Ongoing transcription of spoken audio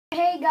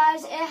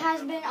guys, it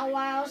has been a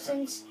while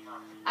since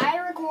I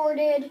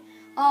recorded.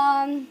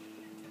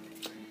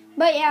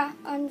 But yeah,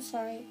 I'm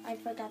sorry. I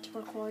forgot to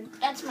record.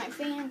 That's my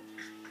fan.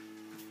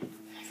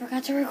 I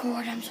forgot to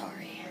record. I'm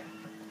sorry.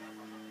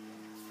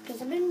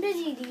 Because I've been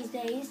busy these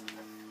days.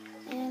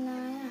 And,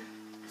 yeah.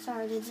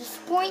 Sorry to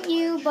disappoint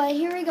you, but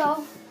here we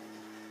go.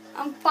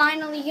 I'm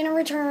finally going to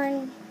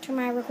return to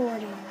my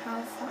recording.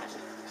 How fun.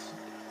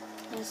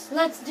 Yes,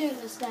 let's do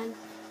this then.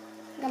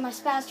 I got my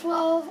Spaz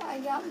 12. I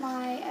got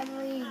my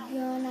every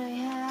gun I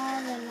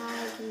have, and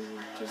I can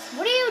just...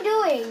 What are you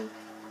doing?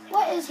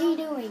 What is he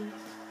doing?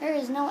 There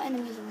is no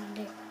enemies around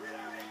here.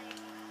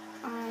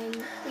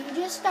 We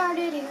just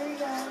started. Here we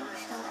go.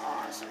 So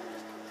awesome.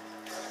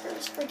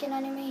 First freaking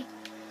enemy.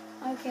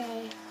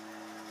 Okay.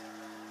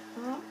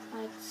 Oh,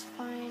 let's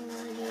find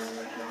where the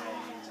other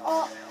guys.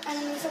 Oh,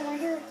 enemies over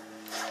here.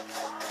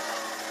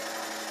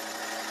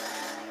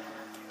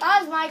 That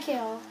was my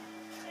kill.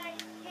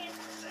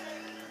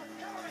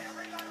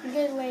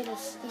 Good way to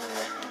steal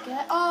it. Okay.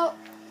 Oh.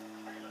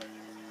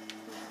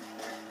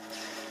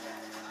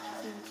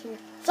 Someone's here.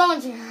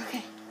 Someone's here.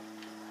 Okay.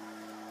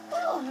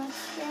 Oh, that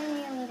scared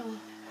me a little.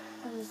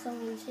 Because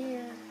someone's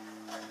here.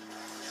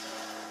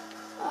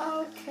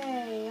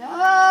 Okay.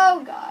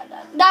 Oh, God.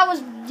 That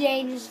was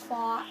Jane's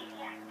fault.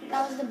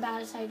 That was the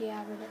baddest idea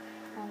I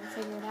ever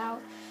figured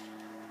out.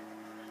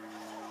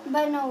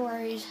 But no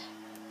worries.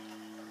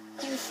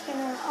 You're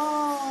gonna...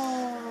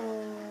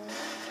 Oh.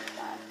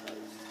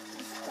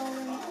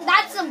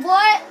 That's a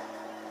what?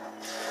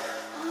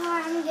 Oh,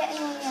 I haven't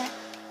getting one yet.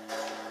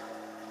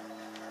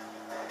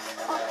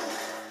 Oh.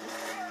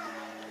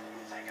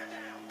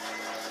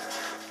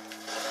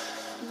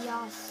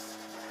 Yes.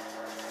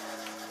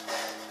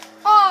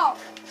 Oh.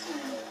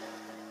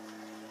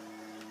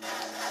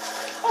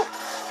 Oh.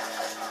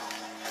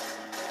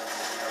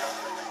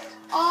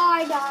 Oh,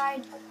 I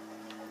died.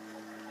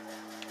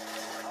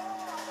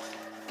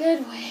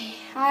 Good way,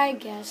 I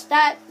guess.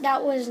 That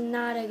was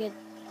not a good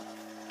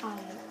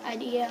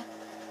idea.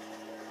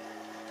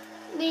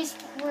 At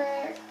least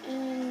we're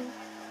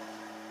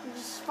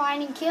just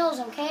finding kills,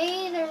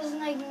 okay? There's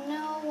like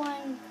no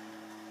one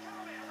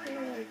here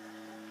to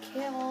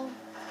kill.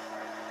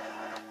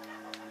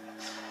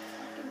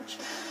 Fucking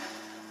chicken.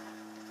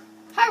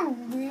 How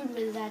rude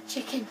was that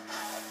chicken?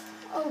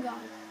 Oh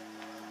God.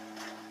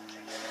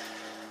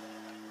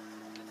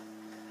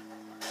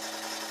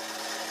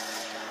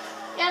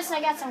 Yes,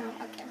 I got someone.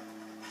 Okay.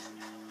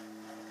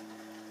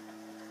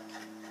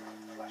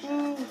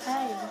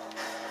 Okay.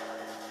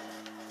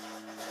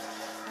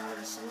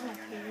 Someone up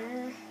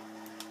here.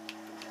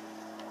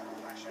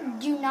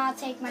 Do not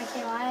take my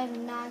kill. I have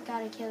not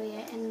got a kill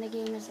yet, and the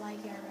game is like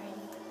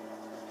already.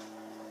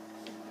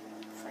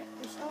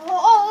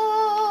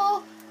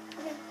 Oh!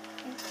 Okay.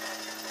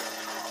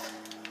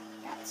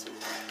 Got some.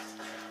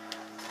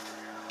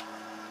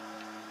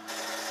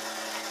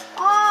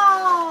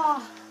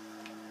 Oh!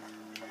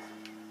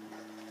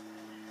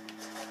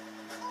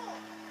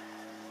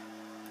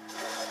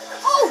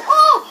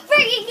 Oh!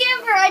 Freaking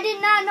camper! I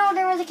did not know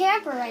there was a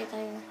camper right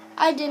there.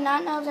 I did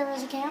not know there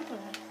was a camper.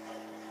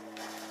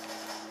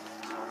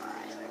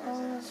 Alright,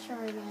 well, let's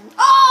try again.